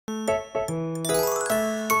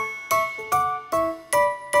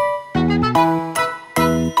Time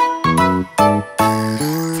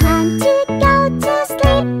to go to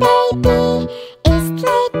sleep, baby. It's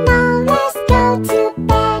late now, let's go to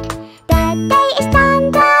bed. The day is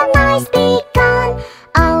done, the night's begun.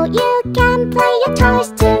 Oh, you can play your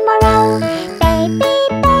toys tomorrow. Baby,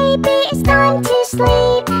 baby, it's time to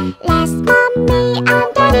sleep. Let's mommy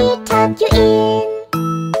and daddy tuck you in.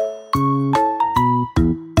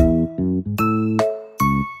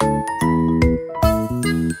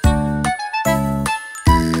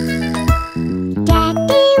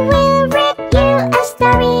 Daddy will read you a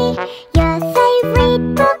story, your favorite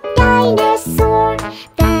book, Dinosaur.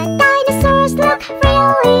 The dinosaurs look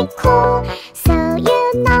really cool, so you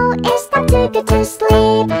know it's time to go to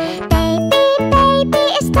sleep. Baby, baby,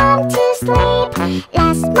 it's time to sleep.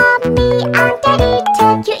 Let's mommy and daddy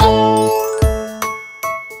tuck you in.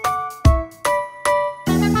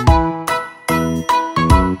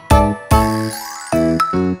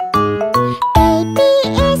 Baby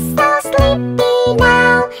is so sleepy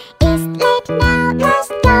now. It's late now, let's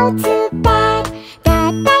go to bed. The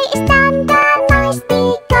day is done, the night's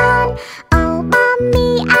begun. Oh, mommy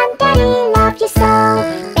and daddy love you so.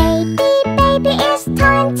 Baby, baby, it's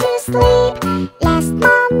time to sleep. Let's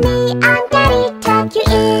mommy and daddy tuck you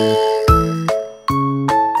in.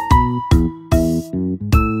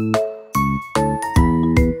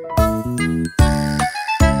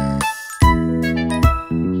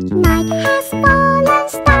 Night has fallen,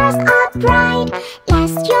 stars are bright.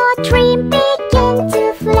 Let your dream begin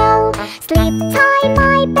to flow. Sleep tight,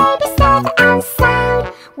 my baby, safe and sound.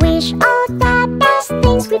 Wish all the best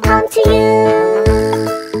things will come to you.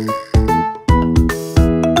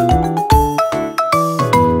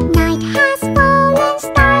 Night has fallen,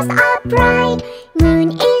 stars are bright.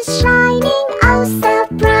 Moon is shining, oh so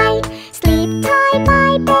bright. Sleep tight,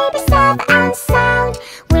 my baby, safe and sound.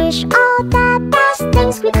 Wish all the best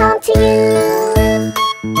things will come to you.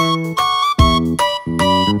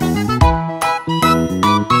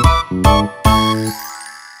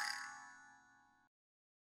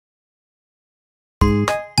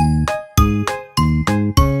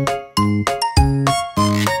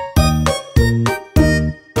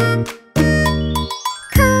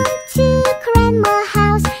 Come to Grandma's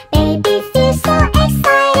house, baby feels so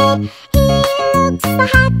excited. He looks so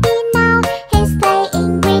happy now, he's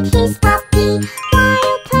playing with his puppy.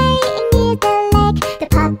 While playing near the lake, the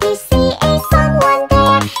puppy sees someone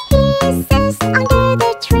there. He sits under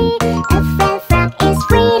the tree, a friend frog is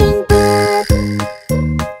reading book.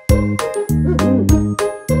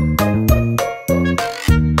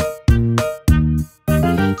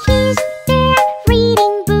 He's there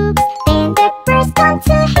reading books, then the birds come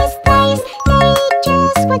to his place. They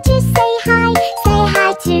just want to say hi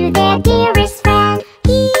to their dearest friend.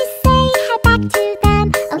 He say hi back to them,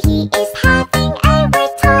 oh he is having a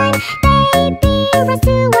great time. Baby runs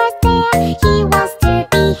towards there, he wants to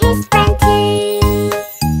be his friend too.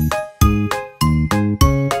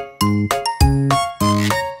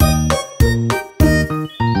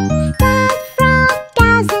 The frog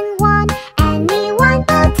doesn't want anyone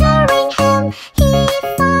bothering him. He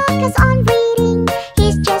focuses on reading, he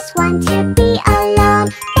just wants to be alone.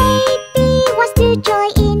 Baby wants to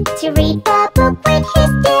join in to read the book with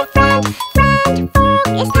his dear friend. Friend frog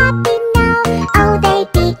is happy now, oh they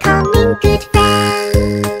becoming good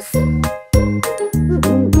friends.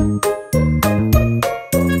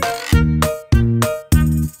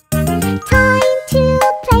 Time to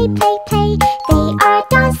play, play, play. They are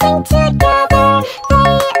dancing together.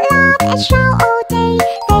 They laugh and shout all day.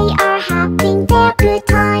 They are having their good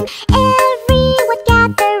time. Everyone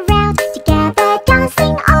gather round together,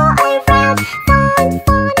 dancing all around. Fun,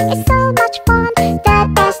 fun, it's so much fun. The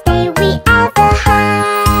best day we ever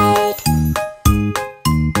had.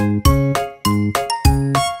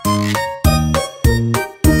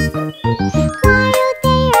 While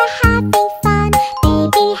they are having fun,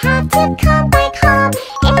 baby have to come back home.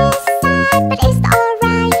 It's sad, but it's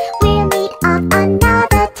alright. We'll meet up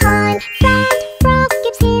another time. Friend frog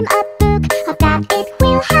gives him a book, hope that it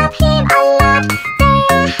will help him a lot.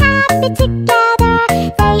 They're happy together,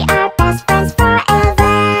 they are best friends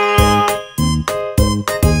forever.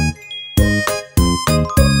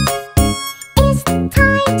 It's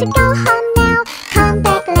time to go home now. Come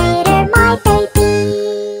back later, my baby.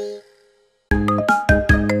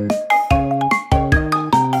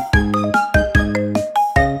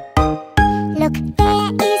 Look,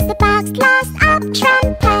 there is the box lost up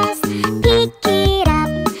Trumpet. Pick it up,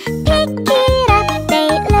 they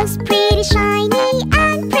looks pretty shiny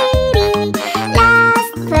and pretty. Let's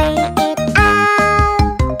play it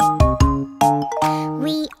out.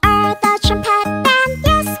 We are the Trumpet Band,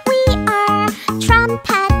 yes we are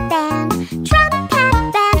Trumpet Band.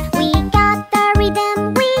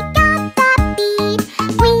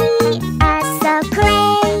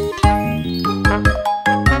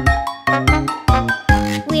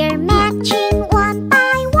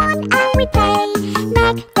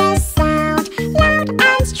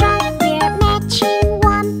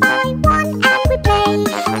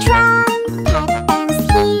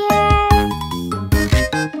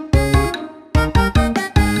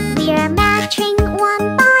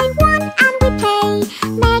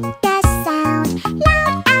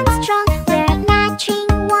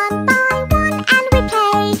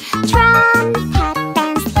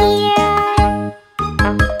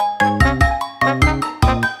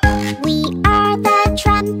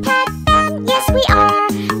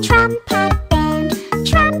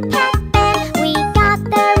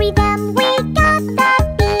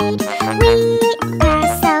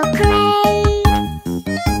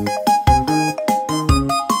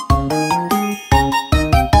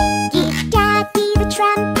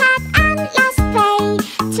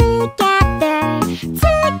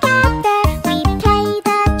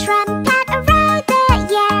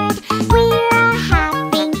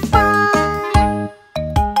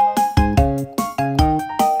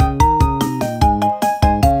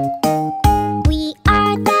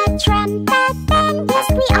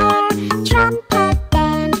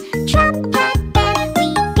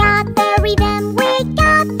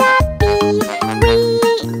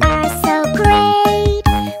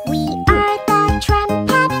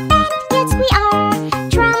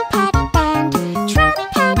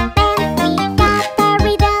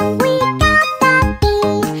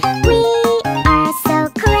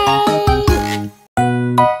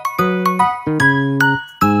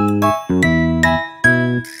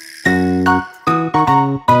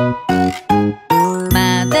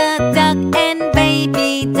 duck and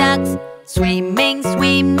baby ducks, swimming,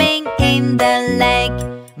 swimming in the lake.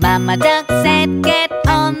 Mama duck said, get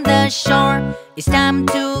on the shore. It's time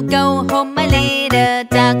to go home, my little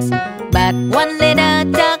ducks. But one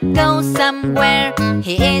little duck goes somewhere.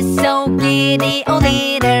 He is so giddy, oh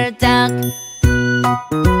little duck.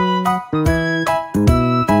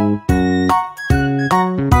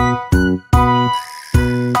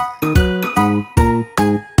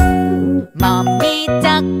 Mommy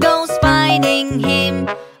duck goes finding him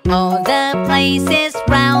all the places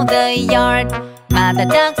round the yard. Mother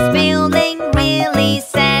duck's feeling really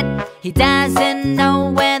sad. He doesn't know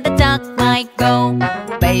where the duck might go.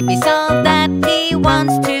 Baby saw that he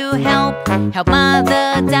wants to help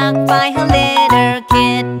Mother duck find her little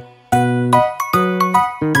kid.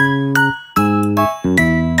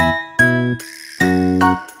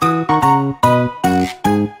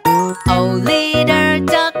 Oh little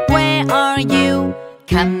duck, where are you?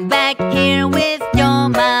 Come back here with your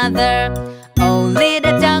mother. Oh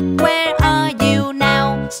little duck, where are you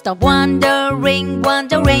now? Stop wandering,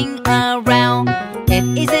 wandering around. It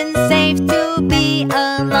isn't safe to be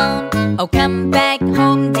alone. Oh come back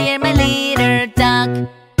home, dear my little duck.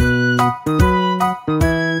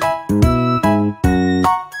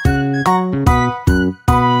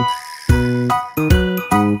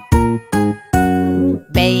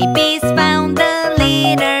 Baby's found the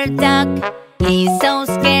little duck. He's so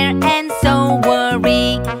scared and so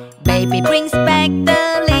worried. Baby brings back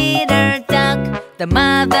the little duck. The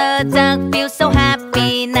mother duck feels so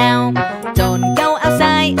happy now. Don't go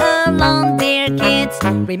outside alone, dear kids.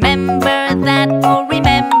 Remember that, oh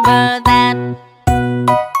remember that.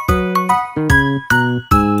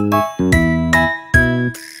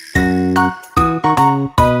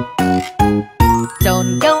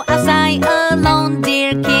 Don't go outside alone,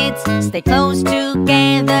 dear kids. Stay close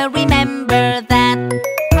together, remember that.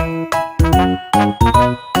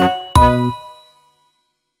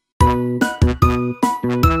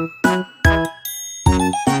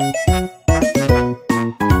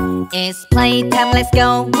 It's playtime, let's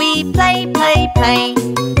go. We play, play, play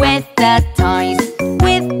with the toys,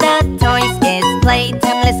 with the toys. It's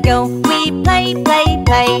playtime, let's go. We play, play,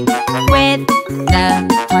 play with the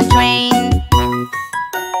toy train.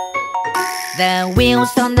 The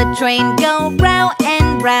wheels on the train go round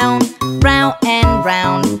and round, round and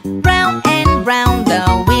round, round and round.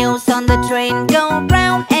 The wheels on the train go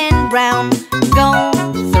round and round, go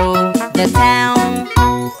through the town.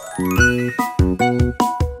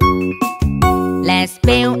 Let's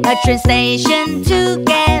build a train station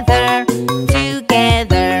together,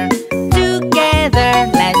 together, together.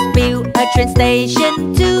 Let's build a train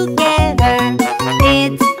station together.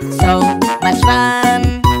 It's so much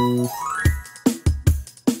fun.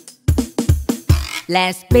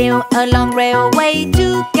 Let's build a long railway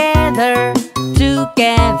together,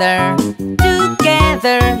 together,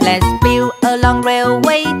 together. Let's build a long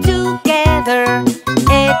railway together.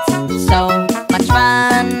 It's so much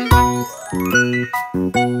fun.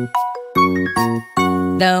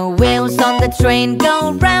 The wheels on the train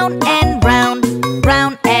go round and round,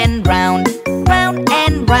 round and round, round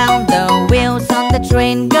and round. The wheels on the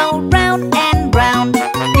train go round and round,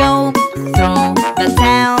 go through the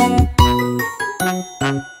town.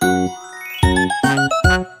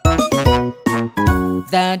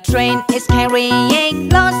 The train is carrying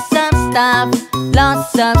lots of stuff,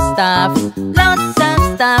 lots of stuff, lots of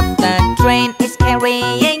stuff. The train is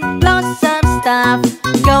carrying lots of stuff,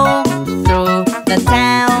 go through the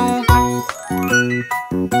town.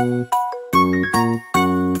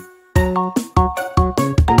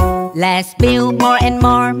 Let's build more and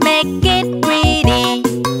more, make it pretty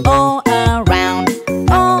all around,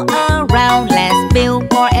 all around. Let's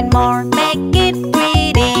build more and more, make it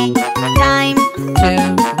pretty. Time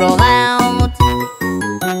to roll out.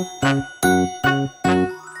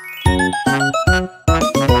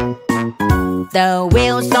 The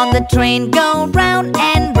wheels on the train go round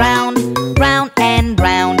and round, round and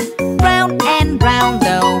round, round and round.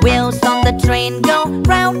 The wheels on the train go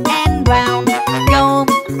round and round, go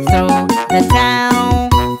through the town.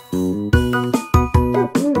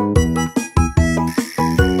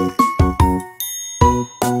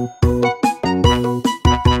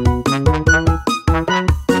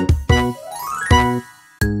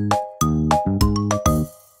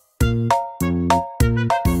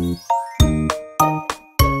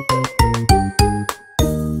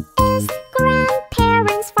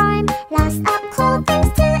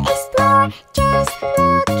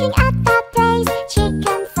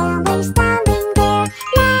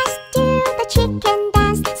 Chicken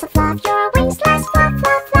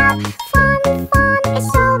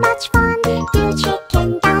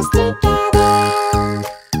dance together.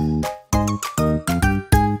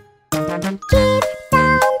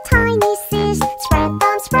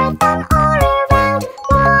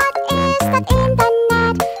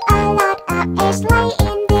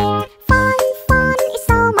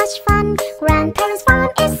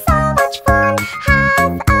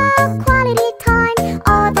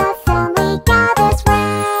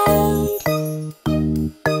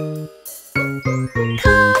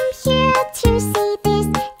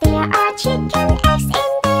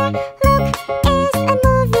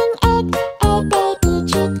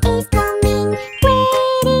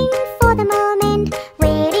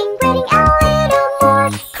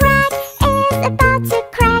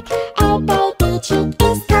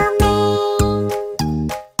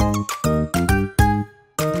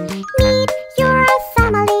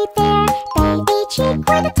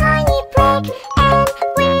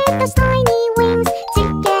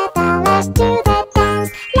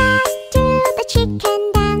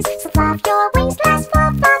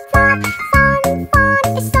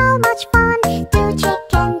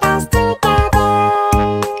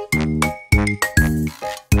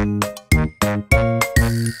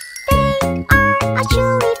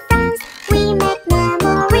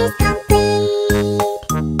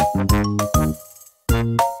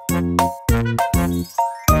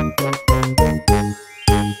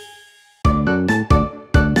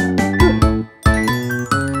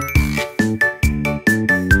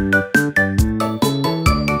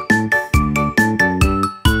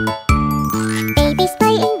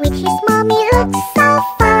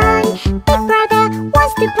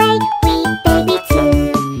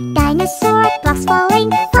 4 blocks falling,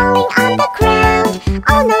 falling on the ground.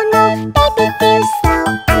 Oh no, no, baby feels so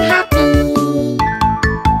unhappy.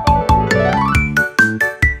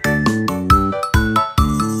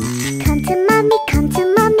 Come to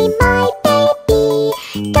mommy, my baby.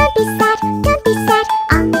 Don't be sad,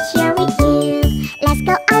 I'm here with you. Let's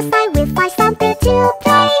go outside, we'll find something to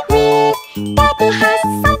play with. Daddy has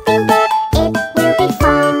something there, it will be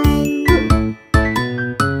fun.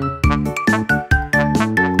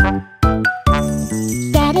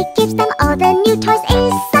 Daddy gives them all the new toys,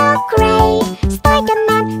 it's so great.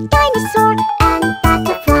 Spider-Man, dinosaur, and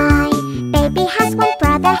butterfly. Baby has one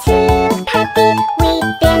brother too, happy with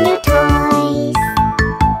their new toys.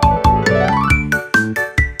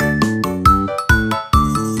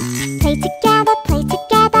 Play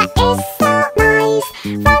together, it's so nice.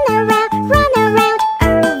 Run around,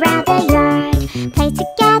 around the yard. Play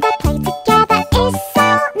together, it's so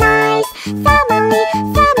nice. Family,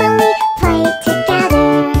 play together.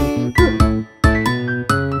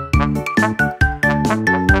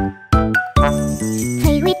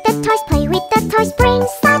 Play with the toys, bring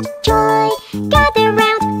such joy. Gather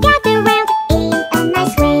round in a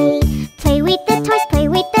nice way. Play with the toys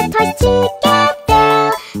together.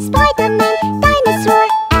 Spider-Man, dinosaur,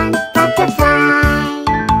 and butterfly.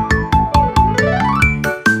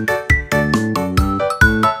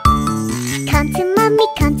 Come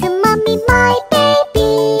to mommy, my baby.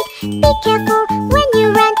 Be careful when you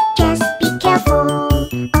run, just be careful.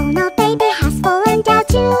 Oh no, baby has fallen down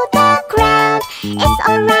to the ground. It's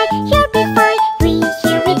alright, you'll be fine, we're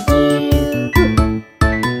here with you.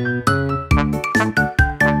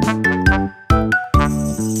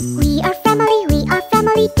 We are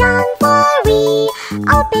family, don't worry.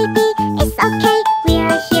 Oh baby, it's okay, we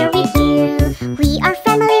are here with you. We are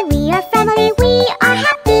family, we are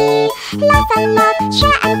happy. Laugh and love,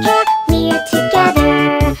 share and care, we're together.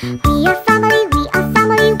 We are family, we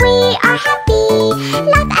are happy.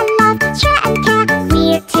 Laugh and love, share and care,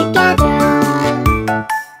 we're together.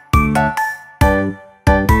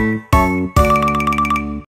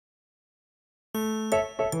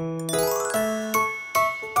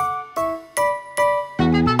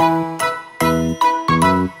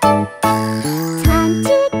 Time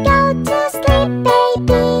to go to sleep,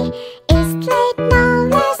 baby. It's late now,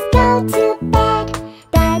 let's go to bed.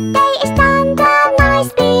 The day is done, the night's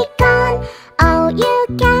begun. Oh, you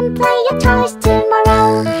can play your toys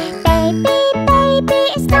tomorrow. Baby,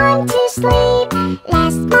 it's time to sleep.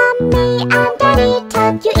 Let's mommy and daddy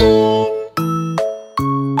tuck you in.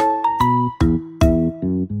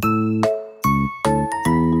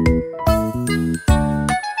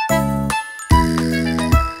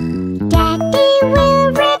 Daddy will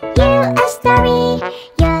read you a story.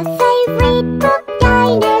 Your favorite book,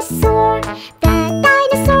 Dinosaur. The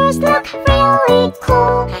dinosaurs look really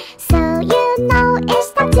cool, so you know it's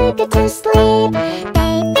time to go to sleep.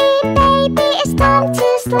 Baby, it's time to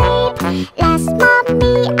sleep. Let's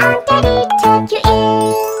mommy and daddy tuck you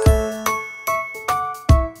in.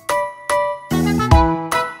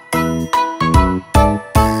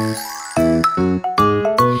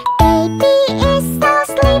 Baby is so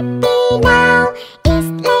sleepy now. It's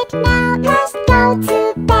late now, let's go to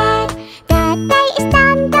bed. The day is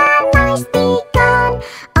done, the night's begun.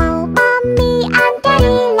 Oh, mommy and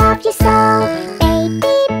daddy love you so.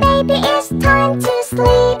 Baby, it's time to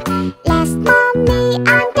sleep. Let's mommy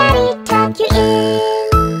and daddy tuck you in.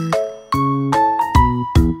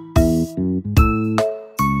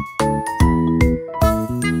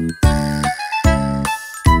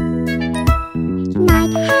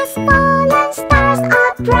 Night has fallen, stars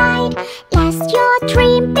are bright. Let your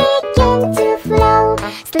dream begin to flow.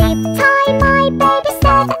 Sleep time, my baby,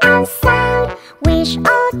 safe and sound. Wish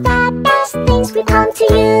all the best things will come to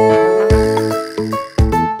you.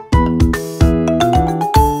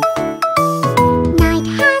 Night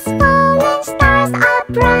has fallen, stars are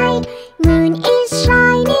bright. Moon is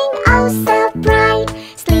shining, oh so bright.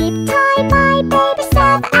 Sleep time, my baby,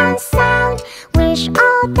 safe and sound. Wish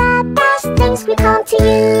all the best things will come to you.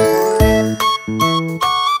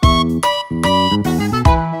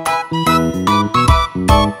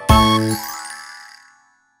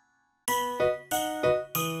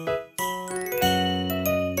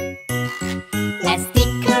 Let's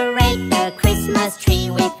decorate the Christmas tree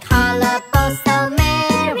with color bows so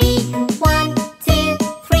merry. 1, 2,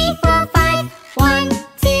 3, 4, 5. 1,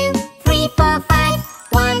 2, 3, 4, 5.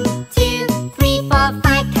 1, 2, 3, 4,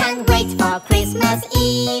 5. Can't wait for Christmas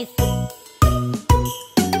Eve.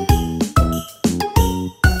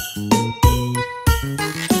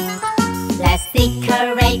 Let's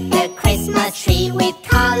decorate the Christmas tree with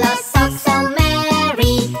colors so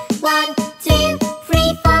merry. 1, 2,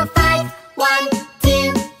 3, 4, 5. 1,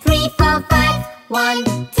 2, 3, 4, 5. 1,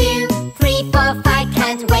 2, 3, 4, 5.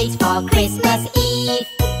 Can't wait for Christmas Eve.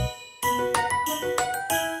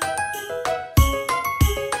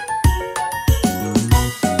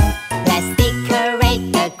 Let's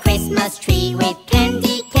decorate the Christmas tree with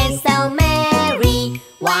candy canes so merry.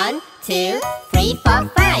 1, 2, 3, 4,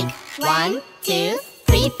 5. 1, 2,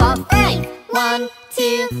 3, 4, 5. 1,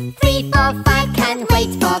 2, 3, 4, 5. Can't wait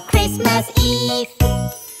for Christmas Eve.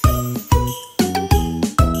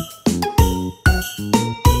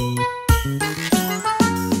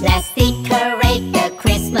 Let's decorate the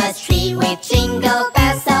Christmas tree with jingle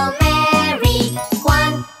bells so merry.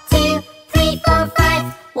 1, 2, 3, 4,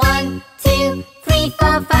 5. 1, 2, 3,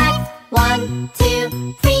 4, 5. 1,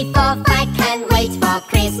 2, 3, 4, 5. Can't wait for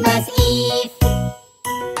Christmas Eve.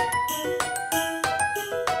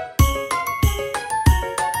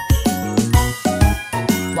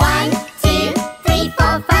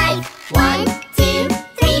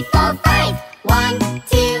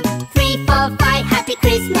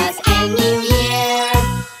 Christmas and New Year.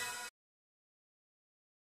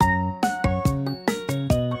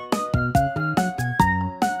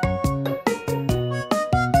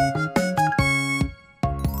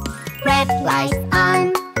 Red lights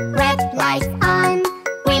on, red lights on.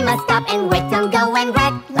 We must stop and wait, don't go when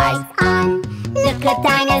red lights on. Look, a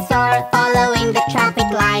dinosaur following the traffic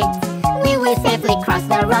lights. We will safely cross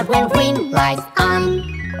the road when green lights on.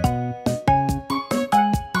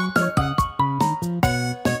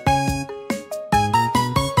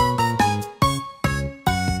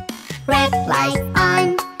 Red lights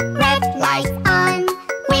on, red lights on.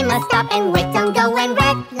 We must stop and wait, don't go when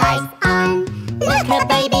red lights on. Look, a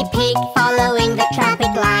baby pig following the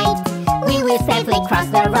traffic light. We will safely cross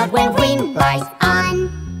the road when green lights on.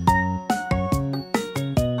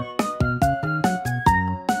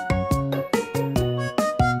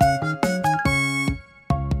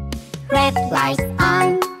 Red lights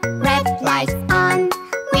on, red lights on.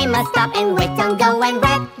 We must stop and wait, don't go when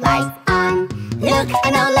red lights on. Look,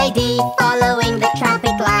 an old lady following the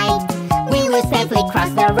traffic light. We will safely cross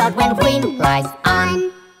the road when green lights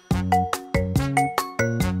on.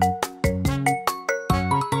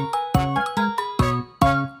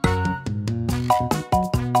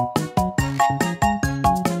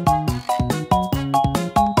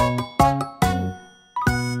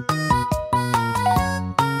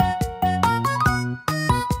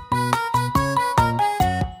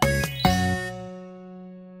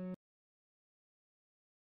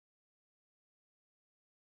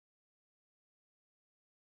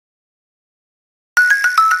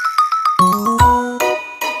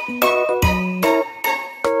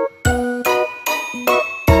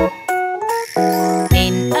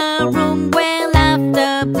 In a room where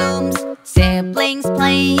laughter blooms, siblings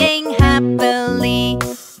playing happily.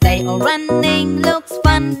 They all running, looks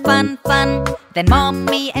fun, fun, fun. Then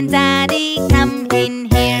mommy and daddy come in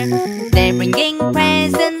here. They're bringing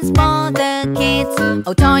presents for the kids.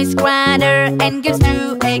 Oh, toys, gather and gifts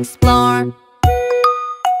to explore.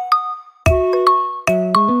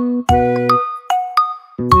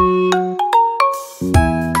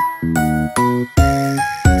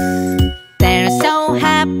 They're so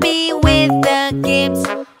happy with the gifts,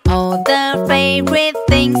 all the favorite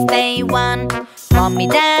things they want. Mommy,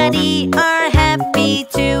 daddy are happy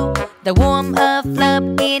too. The warmth of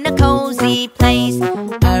love in a cozy place,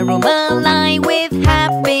 a room alive with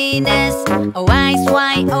happiness. Oh, eyes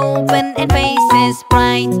wide open and faces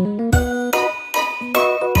bright.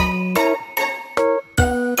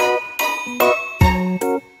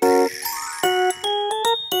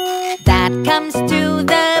 Dad comes to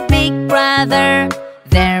the big brother.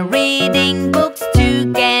 They're reading books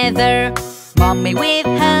together. Mommy with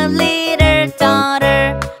her little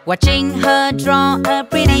daughter, watching her draw a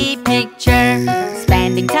pretty picture.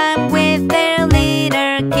 Spending time with their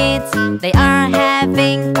little kids. They are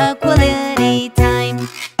having a quality time.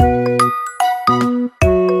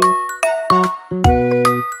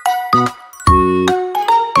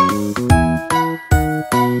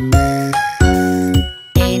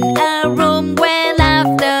 In a room where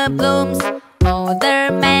laughter blooms, all the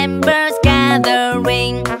members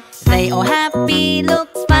gathering. They all happy,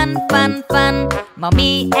 looks fun, fun, fun.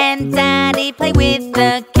 Mommy and daddy play with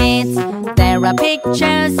the kids. There are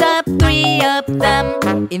pictures of 3 of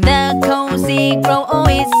them in the cozy grow. Oh,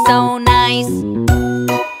 it's so nice.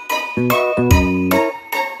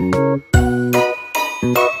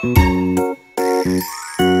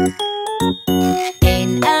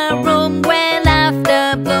 In a room where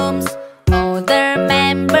laughter blooms, all the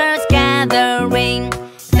members gathering.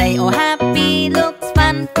 They all happy, looks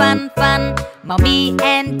fun, fun, fun. Mommy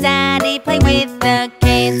and daddy play with the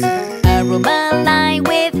kids. A room come alive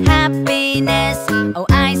with happiness. Oh,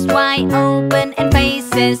 eyes wide open and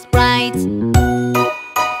faces bright.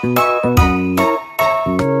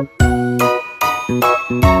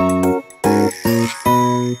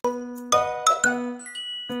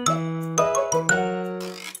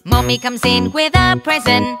 Mommy comes in with a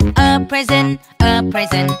present, a present, a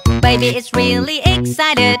present. Baby is really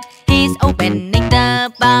excited, he's opening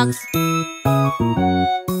the box.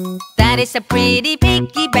 That is a pretty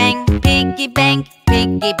piggy bank, piggy bank,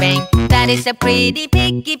 piggy bank. That is a pretty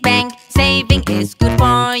piggy bank, saving is good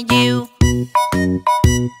for you.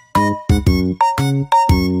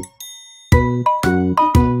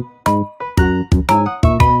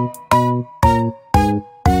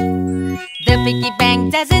 The piggy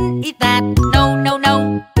bank doesn't eat that. No, no,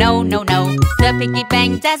 no, no, no, no. The piggy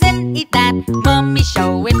bank doesn't eat that. Mommy,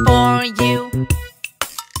 show it for you.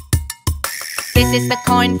 This is the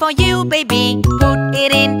coin for you, baby. Put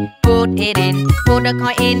it in, put it in. Put a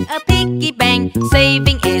coin in a piggy bank.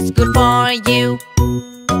 Saving is good for you.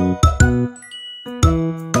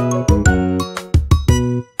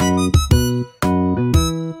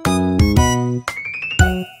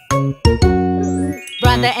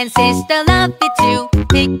 Brother and sister love it too.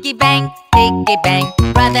 Piggy bank, piggy bank.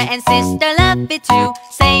 Brother and sister love it too.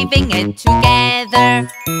 Saving it together.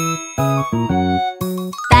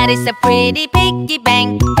 That is a pretty piggy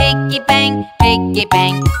bank, piggy bank, piggy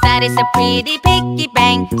bank. That is a pretty piggy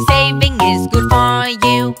bank. Saving is good for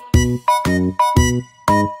you.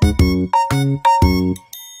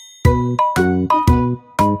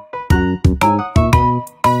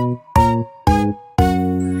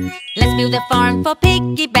 Let's build a farm for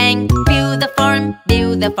Piggy Bank. Build a farm,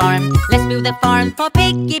 build a farm. Let's build a farm for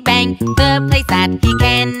Piggy Bank, the place that he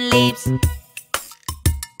can live.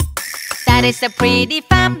 That is a pretty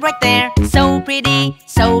farm right there. So pretty,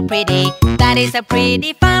 so pretty. That is a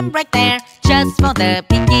pretty farm right there, just for the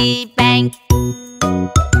Piggy Bank.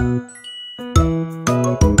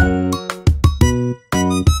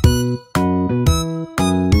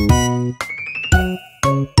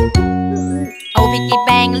 Oh, Piggy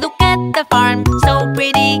Bank, look at the farm. So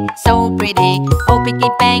pretty, so pretty. Oh, Piggy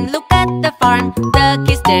Bank, look at the farm. The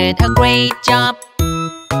kids did a great job.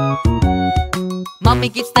 Mommy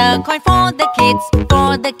gives the coin for the kids,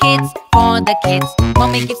 for the kids, for the kids.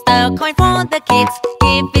 Mommy gives the coin for the kids.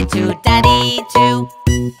 Give it to Daddy too.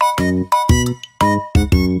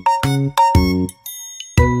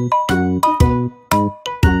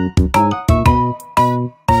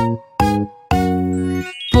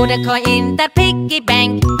 Put a coin in that piggy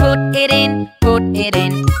bank. Put it in, put it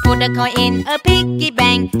in. Put a coin in a piggy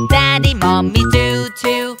bank. Daddy, Mommy do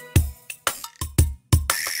too.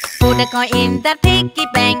 Put a coin in that piggy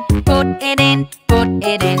bank. Put it in, put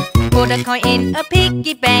it in. Put a coin in a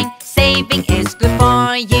piggy bank. Saving is good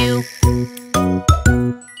for you.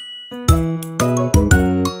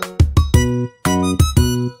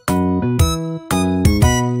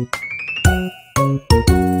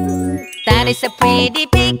 That is a pretty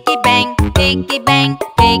piggy bank, piggy bank,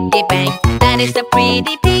 piggy bank. That is a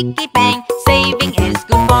pretty piggy bank. Saving is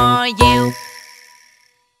good for you.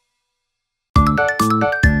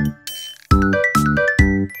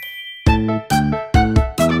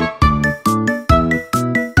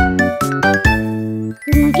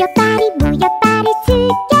 Move your body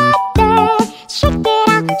together.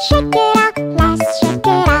 Shake it out, let's shake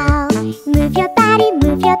it out. Move your body,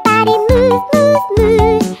 move, move,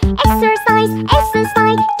 move. Exercise,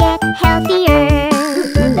 exercise, get healthier.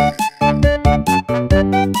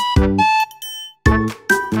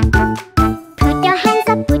 Put your hands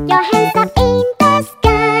up in the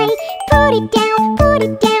sky. Put it down,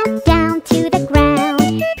 down to the ground.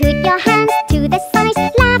 Put your hands to the sides,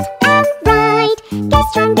 left and right. Get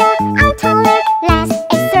stronger and taller, let's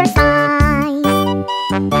exercise.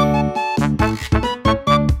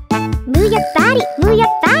 Move your body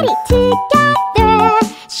together.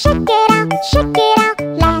 Shake it out,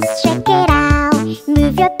 let's shake it out.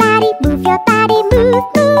 Move your body, move,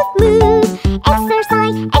 move, move.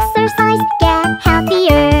 Exercise, exercise, get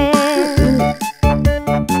healthier.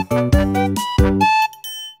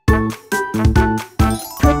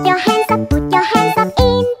 Put your hands up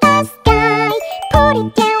in the sky. Put it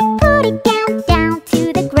down, down to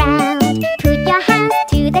the ground. Put your hands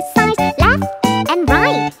to the sides, left and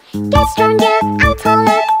right. Get stronger and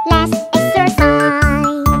taller, let's exercise.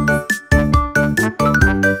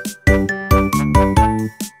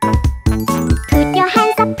 Put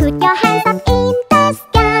your hands up in the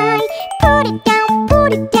sky. Put it down,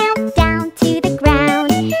 down to the ground.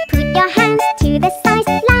 Put your hands to the sides,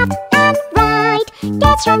 left and right.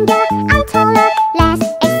 Get stronger and taller, let's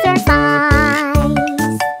exercise.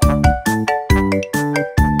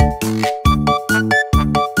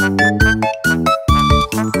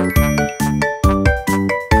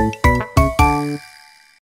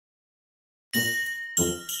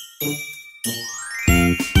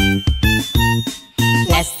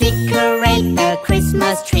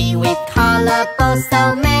 Christmas tree with color bows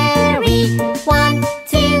so merry. 1,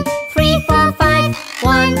 2, 3, 4, 5.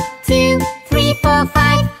 1, 2, 3, 4,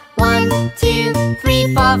 5. 1, 2,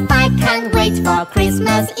 3, 4, 5. Can't wait for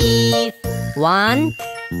Christmas Eve. 1,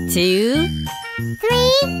 2,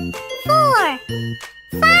 3, 4,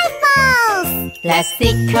 5 balls. let's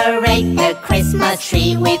decorate the Christmas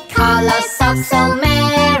tree with colors so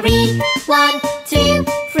merry. 1, 2,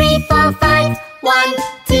 3, 4, 5. 1,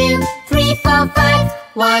 2, 3, 4, 5.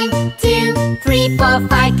 1, 2, 3, 4,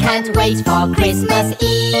 5. Can't wait for Christmas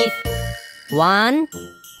Eve. 1,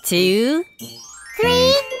 2,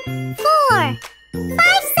 3, 4, 5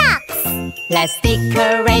 socks. let's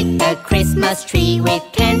decorate the Christmas tree with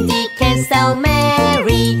candy canes so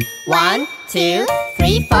merry. 1, 2,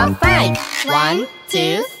 3, 4, 5. 1,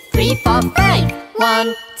 2, 3, 4, 5.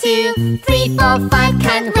 1, 2, 3, 4, 5.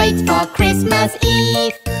 Can't wait for Christmas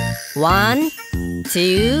Eve. 1,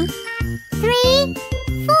 2, 3,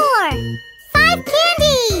 4, 5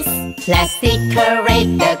 candies. let's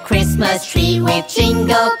decorate the Christmas tree with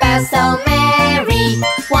jingle bells so merry.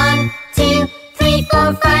 1, 2, 3,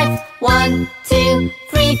 4, 5. 1, 2,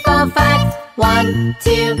 3, 4, 5. 1,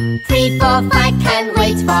 2, 3, 4, 5. Can't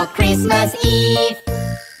wait for Christmas Eve.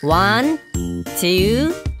 1,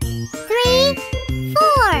 2, 3,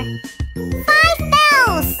 4, 5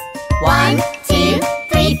 bells. 1, 2,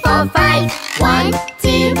 3, 4, 5. 1,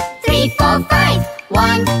 2, 3, 4, 5.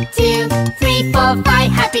 1, 2, 3, 4,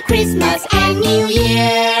 5. Happy Christmas and New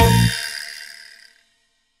Year.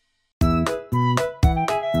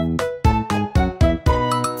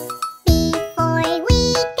 Before we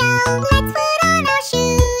go, let's put on our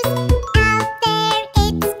shoes. Out there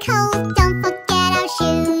it's cold, don't forget our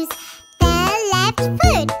shoes. The left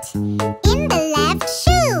foot in the left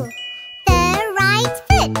shoe. The right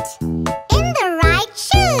foot in the right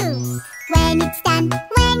shoe. When it's done,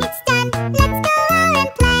 let's go out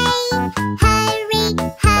and play. Hurry,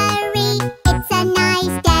 hurry, it's a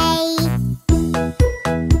nice day.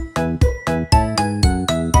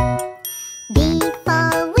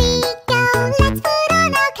 Before we go, let's put on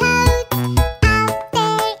our coats. Out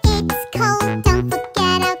there it's cold, don't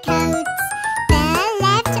forget our coats. The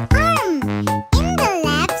left arm in the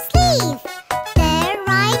left sleeve. The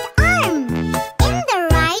right arm in the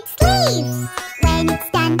right sleeve. When it's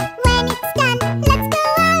done, let's go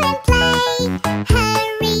out and play.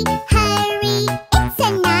 Hurry, hurry, it's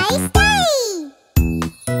a nice day.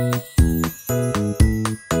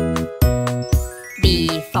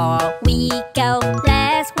 Before we go,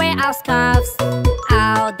 let's wear our scarves.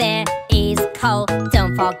 Out there is cold,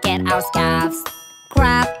 don't forget our scarves.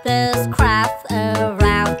 Grab the scarf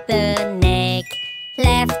around the neck.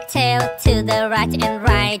 Left tail to the right and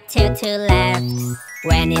right tail to left.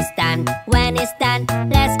 When it's done,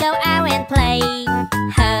 let's go out and play.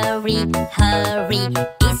 Hurry, hurry,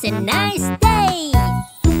 it's a nice day.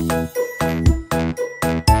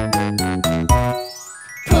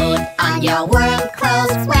 Put on your warm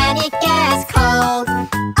clothes when it gets cold.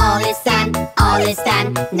 All is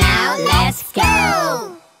done, now let's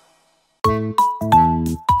go.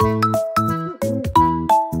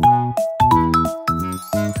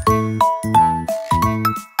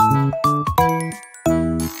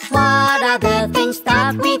 What are the things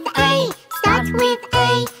start with A? Start with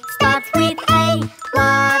A, start with A.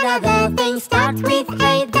 What are the things start with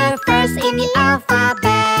A? The first in the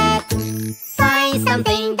alphabet. Find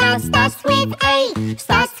something that starts with A.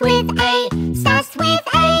 Starts with A, starts with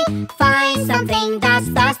A. Find something that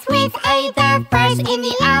starts with A. The first in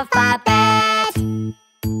the alphabet.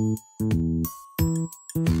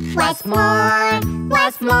 What's more?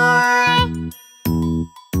 What's more?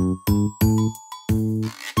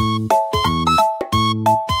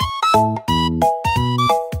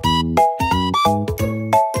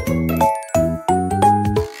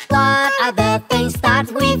 What other things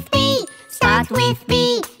start with B? Start with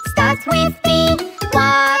B, start with B.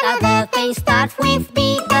 What other things start with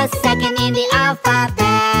B? The second in the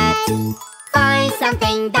alphabet. Find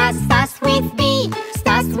something that starts with B.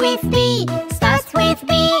 Starts with B, starts with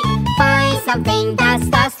B. Find something that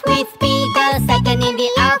starts with B. The second in the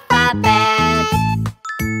alphabet.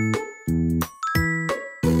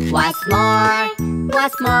 What's more?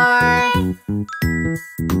 What's more?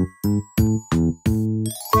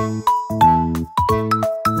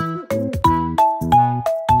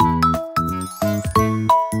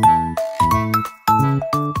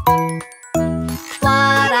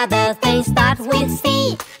 What other things start with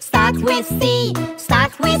C? Start with C,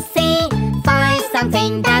 start with C. Find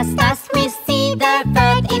something that starts with C. The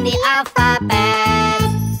third in the alphabet.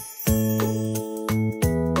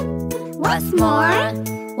 What's more?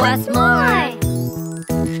 What's more?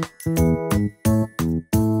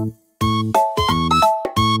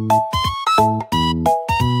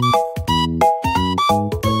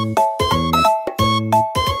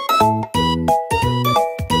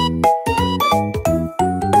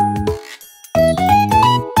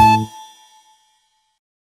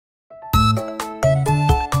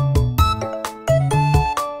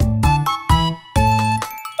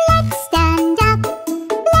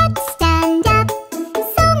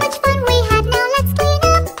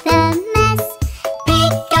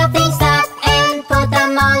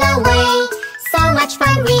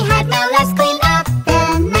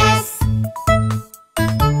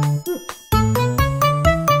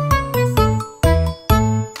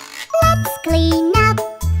 clean up,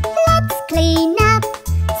 let's clean up.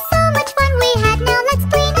 So much fun we had, now let's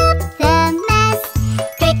clean up the mess.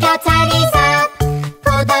 Pick our tidies up,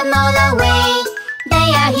 put them all away.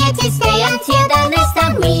 They are here to stay until the next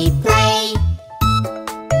time we play.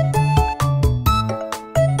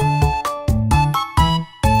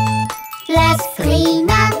 Let's clean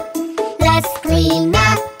up, let's clean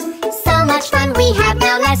up. So much fun we have,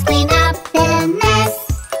 now let's clean up the mess.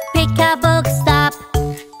 Pick our books up,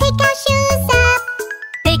 pick our shoes up,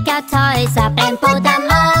 pick our toys up and put them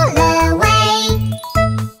all away.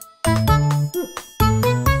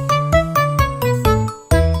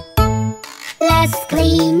 Let's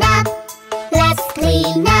clean up, let's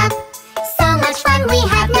clean up. So much fun we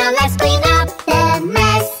have, now let's clean up the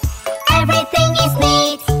mess. Everything is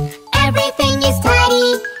neat, everything is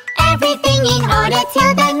tidy, everything in order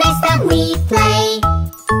till the next time we play.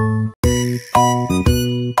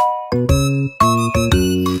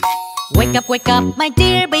 Wake up, my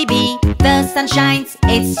dear baby, the sun shines,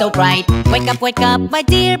 it's so bright. Wake up, my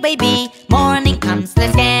dear baby, morning comes,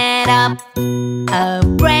 let's get up. A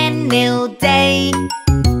brand new day,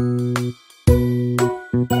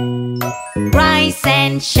 rise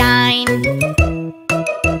and shine.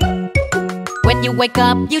 When you wake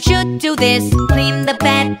up, you should do this. Clean the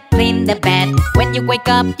bed, clean the bed. When you wake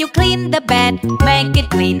up, you clean the bed. Make it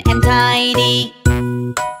clean and tidy.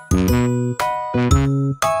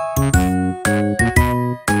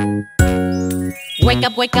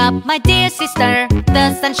 Wake up, my dear sister,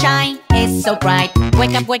 the sunshine is so bright.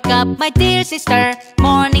 Wake up, my dear sister,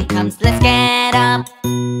 morning comes, let's get up.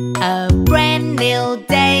 A brand new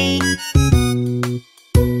day,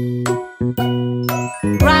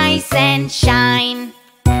 rise and shine.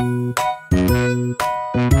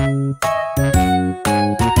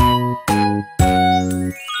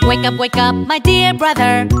 Wake up, my dear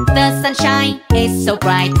brother, the sunshine is so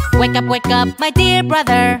bright. Wake up, my dear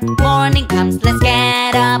brother, morning comes, let's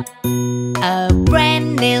get up. A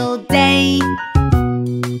brand new day,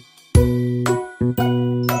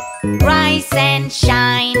 rise and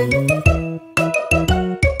shine.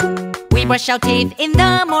 We brush our teeth in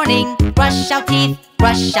the morning, brush our teeth,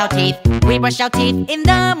 brush our teeth. We brush our teeth in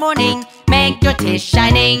the morning, make your teeth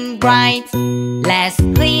shining bright. Let's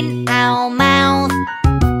clean our mouth.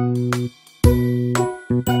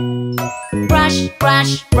 Brush,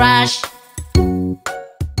 brush, brush.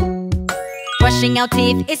 Brushing our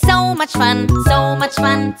teeth is so much fun, so much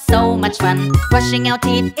fun, so much fun. Brushing our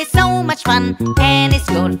teeth is so much fun, and it's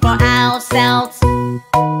good for ourselves.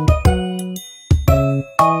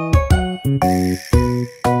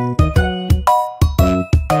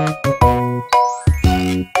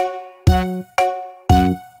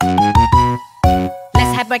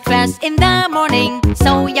 Let's have breakfast in the morning,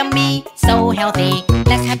 so yummy, so healthy.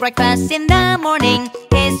 Let's have breakfast in the morning,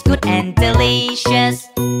 it's good and delicious.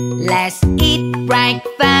 Let's eat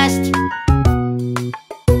breakfast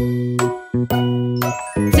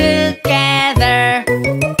together.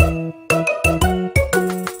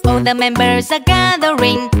 All the members are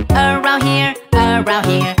gathering around here, around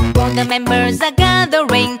here. All the members are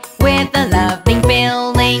gathering with a loving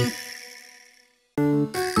feeling.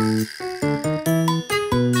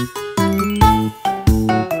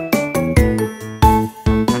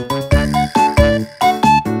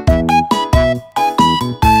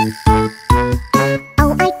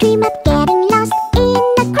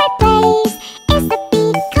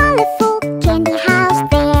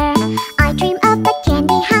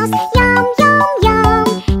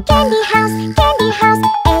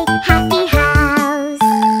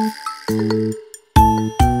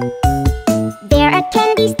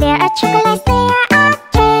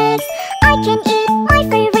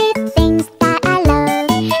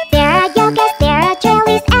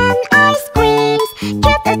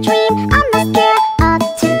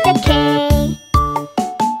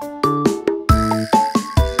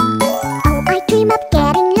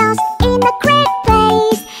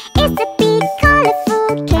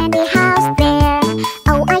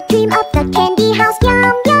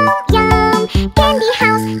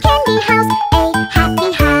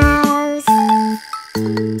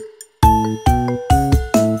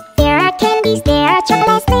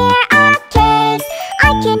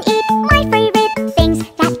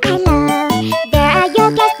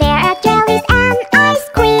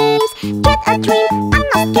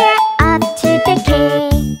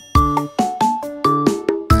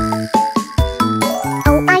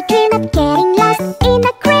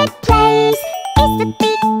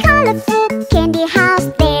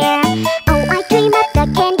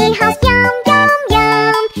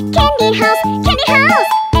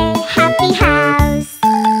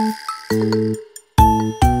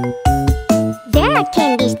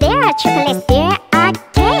 candies, there are chocolates, there are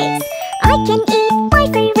cakes. I can eat my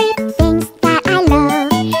favorite things that I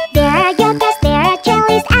love. There are yogurts, there are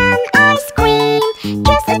jellies and ice cream.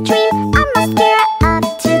 Just a dream, I must get up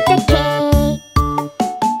to the cake.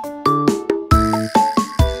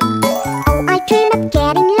 Oh, I dream of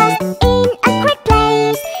getting lost in a great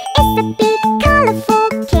place. It's a big, colorful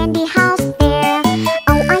candy house there.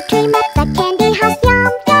 Oh, I dream of the candy house,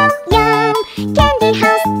 yum, yum, yum. Candy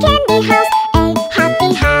house, a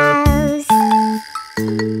happy house.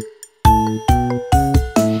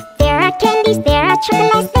 There are candies, there are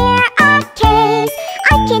chocolates, there are cakes.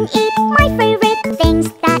 I can eat my favorite things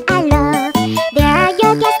that I love. There are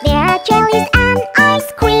yogurts, there are jellies and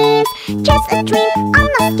ice creams. Just a dream, I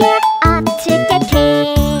must get up to the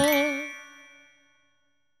cake.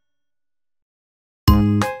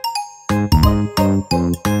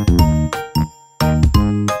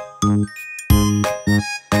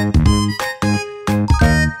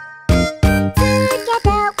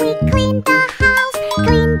 Together we clean the house,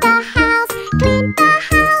 clean the house, clean the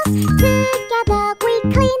house. Together we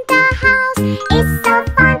clean the house. It's so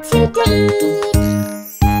fun to eat.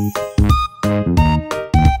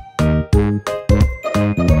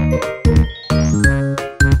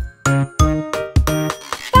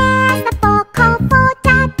 There's the phone call for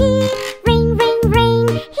Daddy. Ring, ring, ring.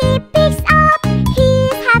 He picks up.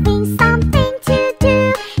 He's having something to do.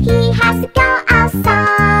 He has to go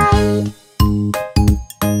outside.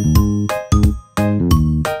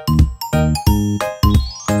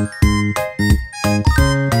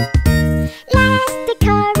 Let's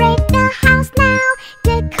decorate the house now.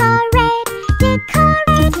 Decorate,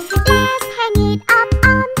 decorate. Let's hang it up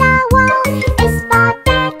on the wall. It's for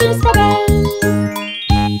Daddy's birthday.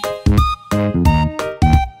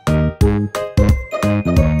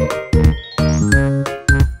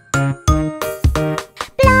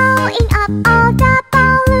 Blowing up all the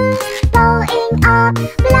balloons. Blowing up,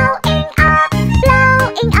 blowing up,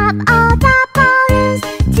 blowing up all the balloons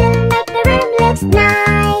to make the room look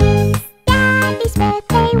nice. Daddy's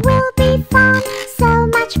birthday will be fun. So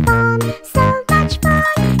much fun, so much fun.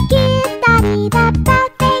 Give Daddy the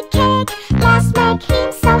birthday cake. Let's make him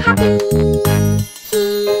so happy.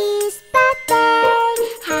 His birthday,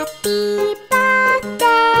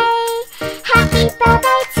 happy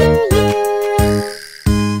birthday to you.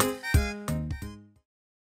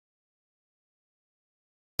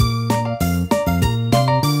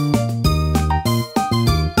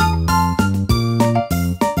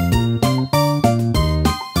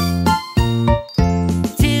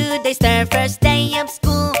 Today's the first day of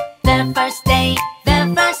school. The first day,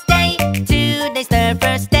 the first day. Today's the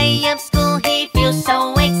first day of school. He feels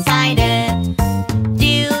so excited.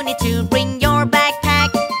 You need to bring your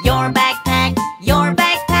backpack, your backpack, your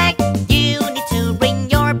backpack. You need to bring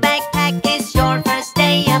your backpack. It's your first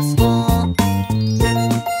day of school.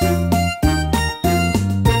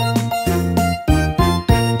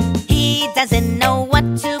 He doesn't know what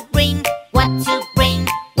to bring, what to bring,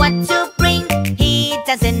 what to bring. He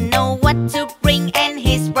doesn't know what to bring and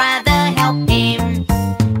his brother help him.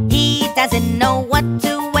 He doesn't know what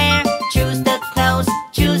to wear. Choose the clothes,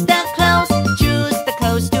 choose the clothes, choose the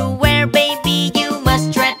clothes to wear, baby. You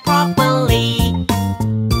must tread properly.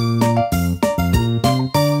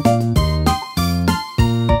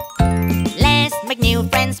 Let's make new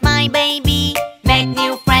friends, my baby. Make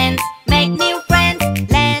new friends, make new friends.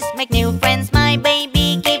 Let's make new friends, my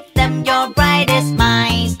baby. Give them your brightest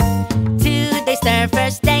smiles. Today's the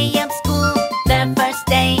first day of school. The first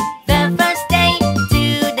day, the first day.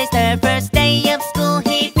 Today's the first day of school.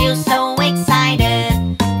 He feels so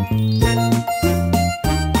excited.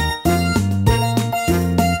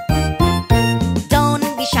 Don't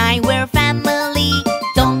be shy, we're family.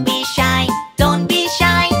 Don't be shy, don't be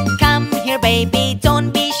shy. Come here, baby,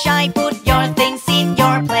 don't be shy. Put your things in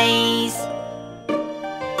your place.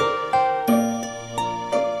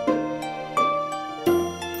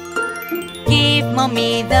 Give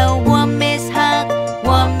mommy the warmest hug,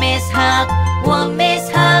 warmest hug,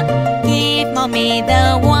 warmest hug. Give mommy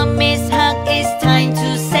the warmest hug. It's time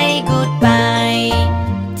to say goodbye.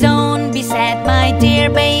 Don't be sad, my dear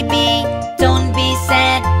baby. Don't be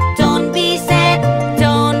sad, don't be sad.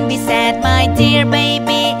 Don't be sad, my dear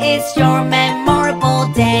baby. It's your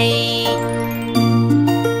memorable day.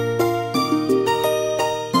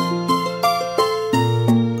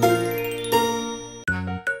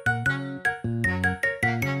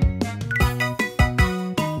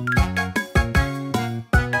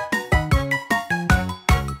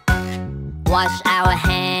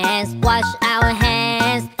 Wash our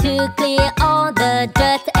hands to clear all the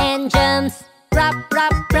dirt and germs. Rub,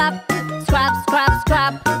 rub, rub, scrub, scrub,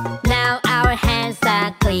 scrub. Now our hands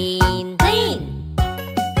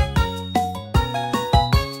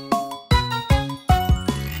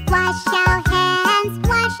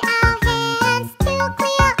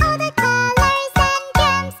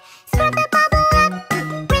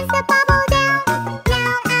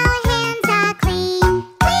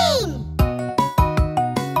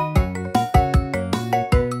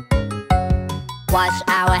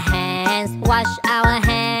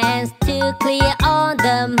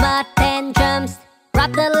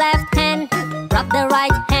Rub the left hand, rub the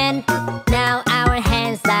right hand. Now our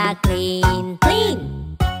hands are clean,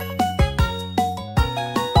 clean.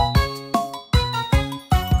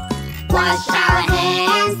 Wash our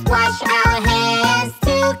hands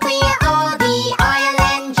to clear all the oil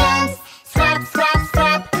and germs. Scrub, scrub,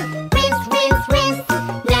 scrub, rinse, rinse, rinse.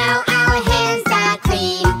 Now our hands are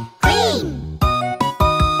clean, clean.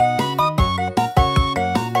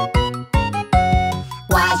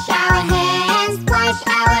 Wash our hands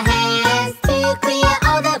to clear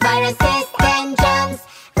all the viruses and germs.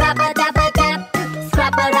 Rub a dub a dub,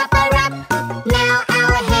 scrub a rub a rub. Now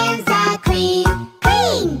our hands are clean,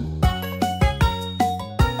 clean.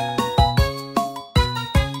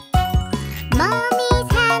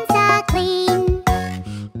 Mommy's hands are clean.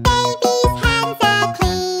 Baby's hands are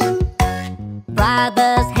clean.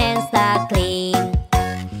 Brother's hands are clean.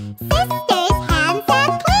 Sister's hands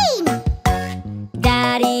are clean.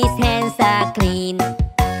 Daddy's hands are clean.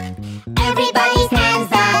 Everybody's hands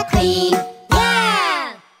are clean.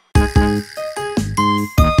 Yeah!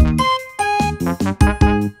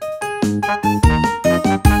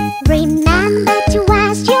 Remember to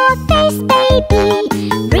wash your face, baby.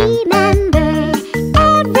 Remember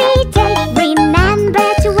every day. Remember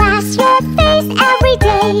to wash your face every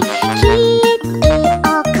day. Keep it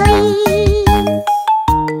all clean.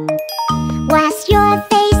 Wash your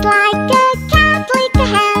face like a cat, lick the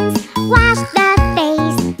hands. Wash the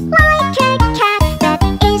face like a cat. That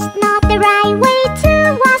is not the right way to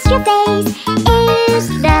wash your face. Use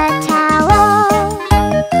the towel.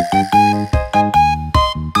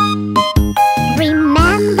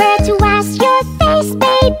 Remember to wash your face,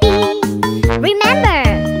 baby. Remember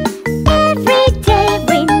every day.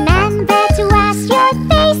 Remember to wash your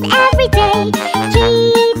face every day.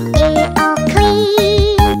 Keep it all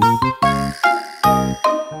clean.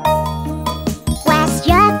 Wash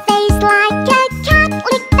your face like a cat,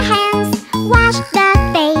 lick the hands. Wash the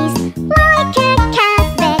face like a cat.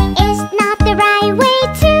 That is not the right way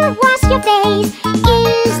to wash your face.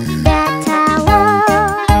 Use the towel.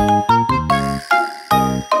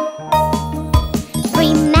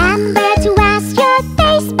 Remember to wash your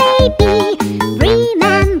face, baby.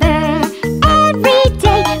 Remember every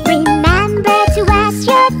day. Remember to wash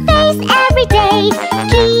your face every day.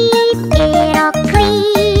 Keep it all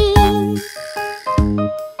clean.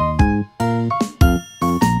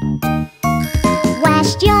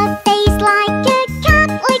 Wash your face like a cat,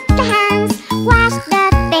 lick the hands. Wash the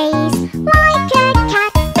face like a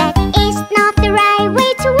cat. That is not the right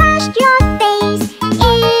way to wash your face.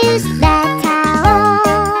 Use the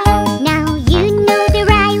towel. Now you know the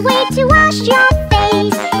right way to wash your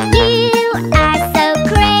face. You are so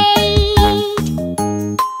great.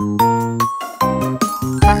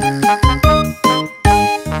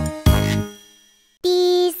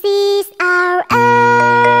 This is our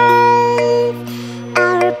earth,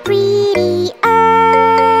 our pretty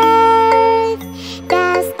earth.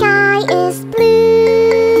 The sky is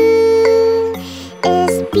blue,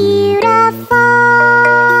 it's beautiful.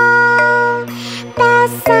 But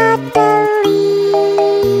suddenly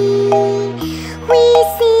we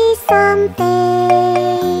see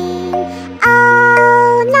something.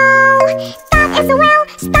 Oh no, that is a whale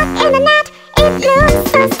stuck in a net. It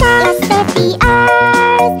looks so sad. Let's save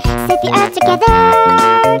the earth together.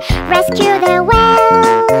 Rescue the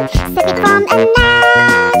whale, save it from a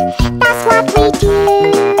net. That's what we do.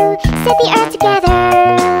 Save the earth together.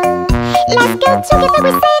 Let's go together. We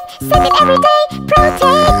save it every day.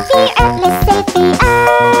 Protect the earth. Let's save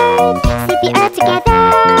the earth together.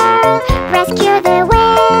 Rescue the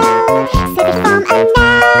whale, save it from a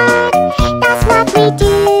net. That's what we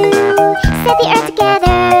do. Save the earth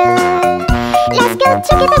together. Let's go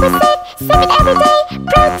together. We save it every day.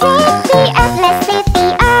 Protect the earth. Let's save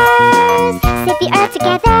the earth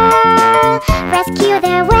together. Rescue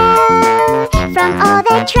the whale from all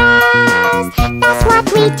the trash. That's what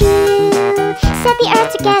we do. Save the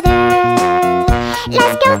earth together.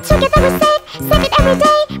 Let's go together. We save it every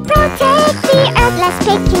day. Protect the earth. Let's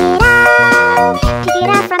pick it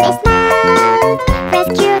up from its mouth.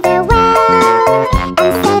 Rescue the whale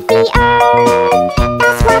and save the earth.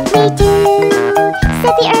 That's what we do.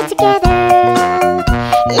 Save the earth together.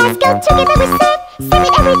 Let's go together. We save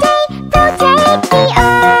it every day. Protect the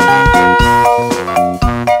earth.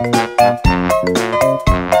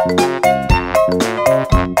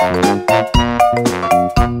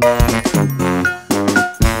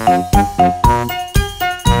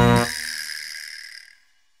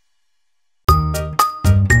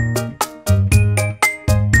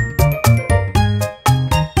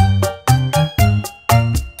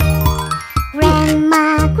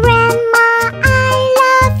 Grandma, Grandma, I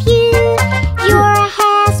love you. Your hair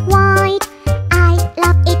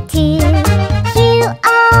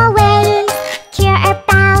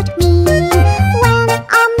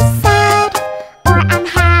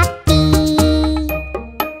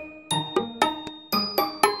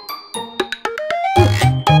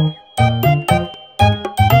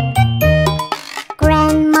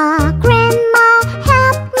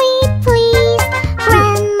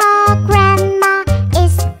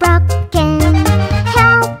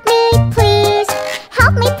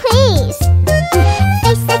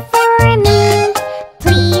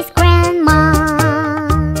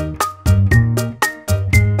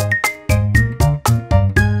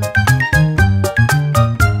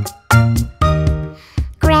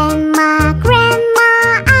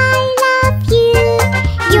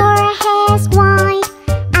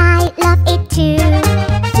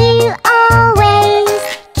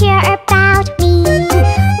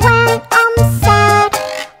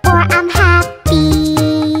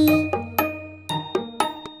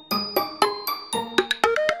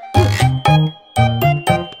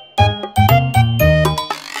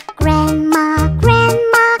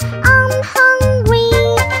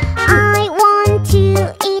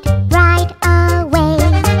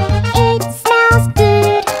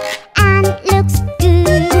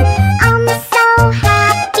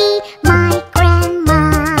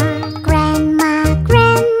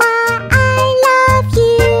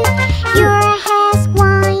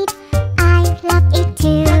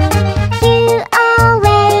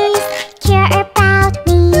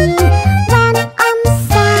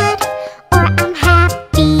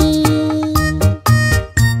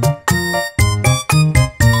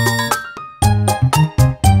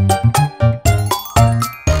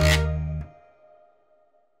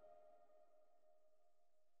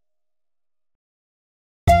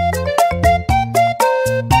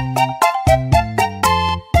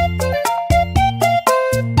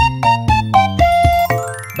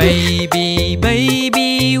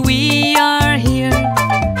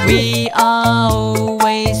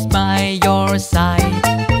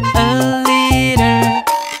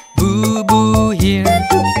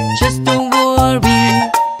Just don't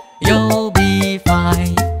worry, you'll be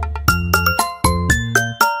fine.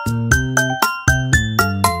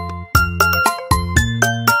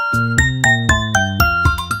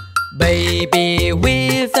 Baby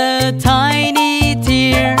with a tiny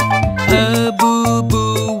tear, a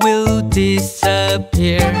boo-boo will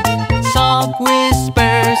disappear. Soft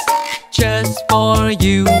whispers just for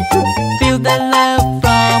you. Feel the love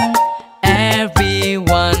from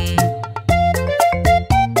everyone.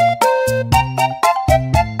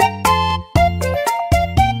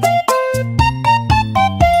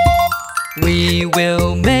 We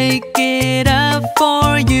will make it up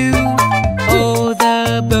for you. All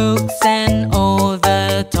the books and all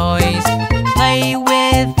the toys. Play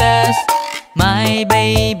with us, my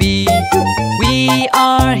baby. We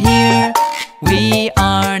are here, we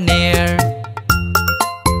are near.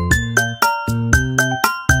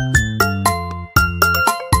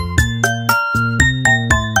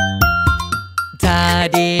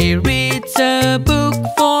 Daddy reads a book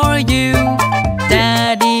for you.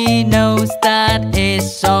 Daddy knows that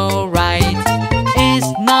it's alright. It's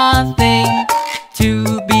nothing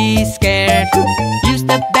to be scared. Use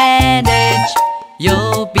the bandage,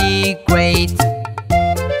 you'll be great.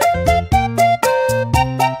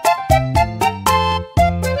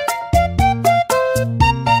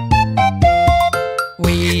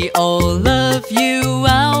 We all love you,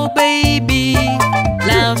 our baby.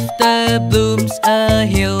 Laughter blooms a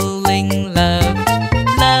healing love.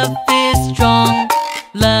 Love is strong,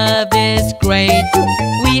 love is great.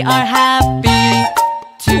 We are happy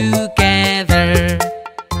together.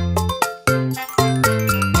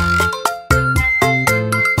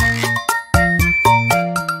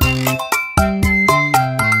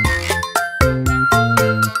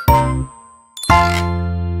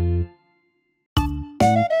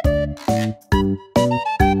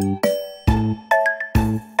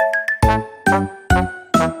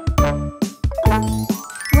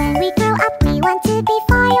 When we grow up, we want to be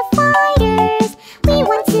firefighters. We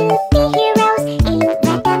want to be heroes in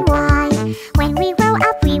red and white. When we grow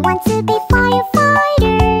up, we want to be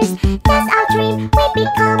firefighters. That's our dream, we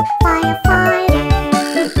become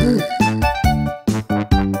firefighters.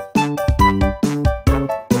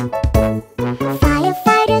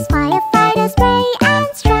 Firefighters, firefighters, brave and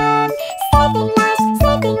strong. Saving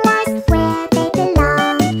lives where they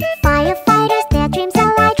belong. Firefighters, their dreams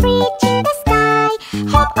are like reaching the sky.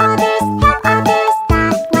 Help others,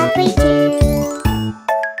 that's what we do.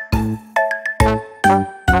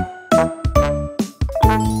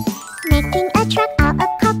 Making a truck out of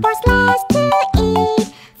cardboard slabs to eat.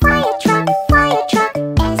 Fire truck is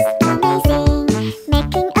amazing.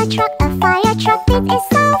 Making a fire truck, this is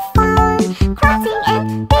so fun. Crossing it,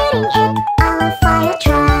 building it, our fire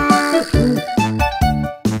truck.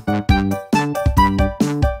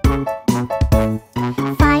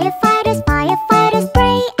 Firefighters, firefighters,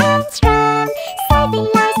 brave and strong. Saving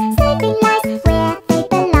lives where they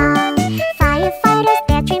belong. Firefighters,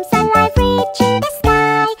 their dreams are like reaching the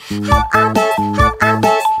sky. Help others,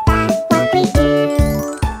 that's what we do.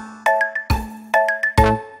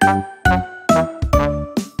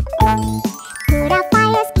 Put out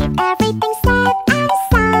fires, keep everything safe and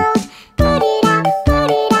sound. Put it out,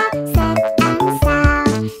 safe and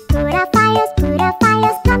sound. Put out fires,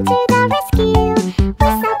 come to the rescue.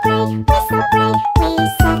 We're so brave, we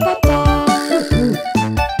save the day.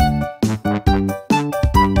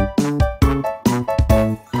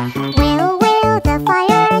 Will the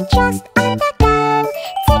fire just undergo?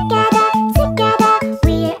 Together,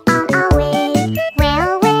 we're on our way.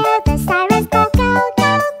 Will the sirens go?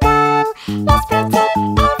 Let's protect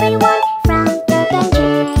everyone from the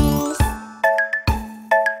dangers.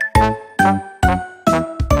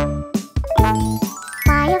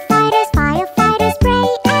 Firefighters,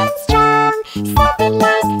 brave and strong. Saving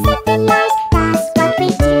lives, that's what we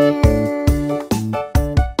do.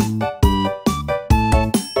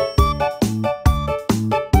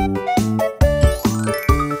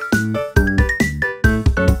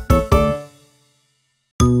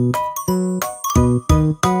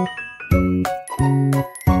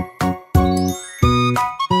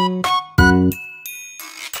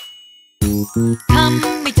 Come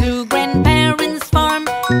to grandparents' farm,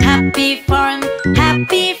 happy farm,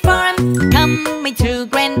 happy farm. Come to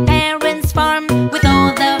grandparents' farm with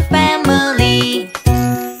all the family.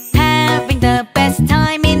 Having the best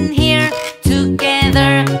time in here,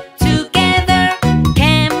 together.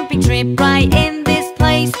 Camping trip right in this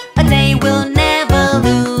place, a day we'll never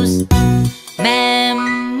lose.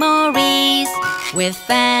 Memories with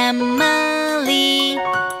family.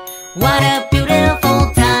 What a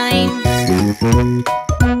beautiful time.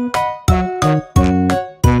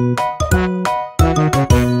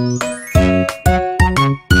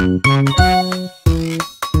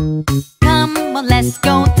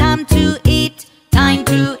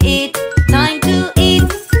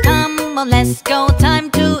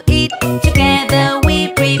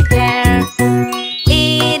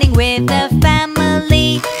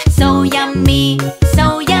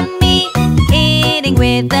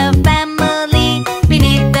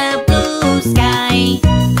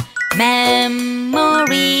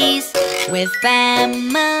 with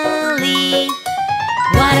family.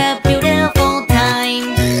 What a beautiful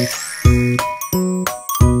time.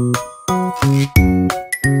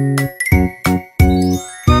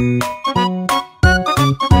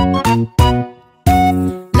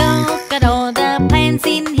 Look at all the plants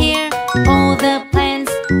in here. All the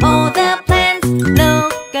plants, all the plants.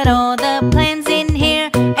 Look at all the plants in here.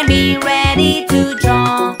 And be ready to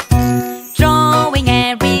draw. Drawing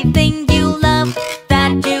everything you love,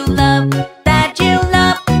 that you love, that you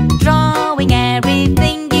love. Drawing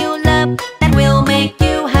everything you love, that will make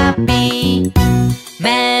you happy.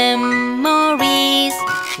 Memories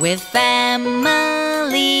with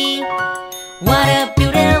family. What a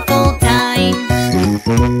beautiful time.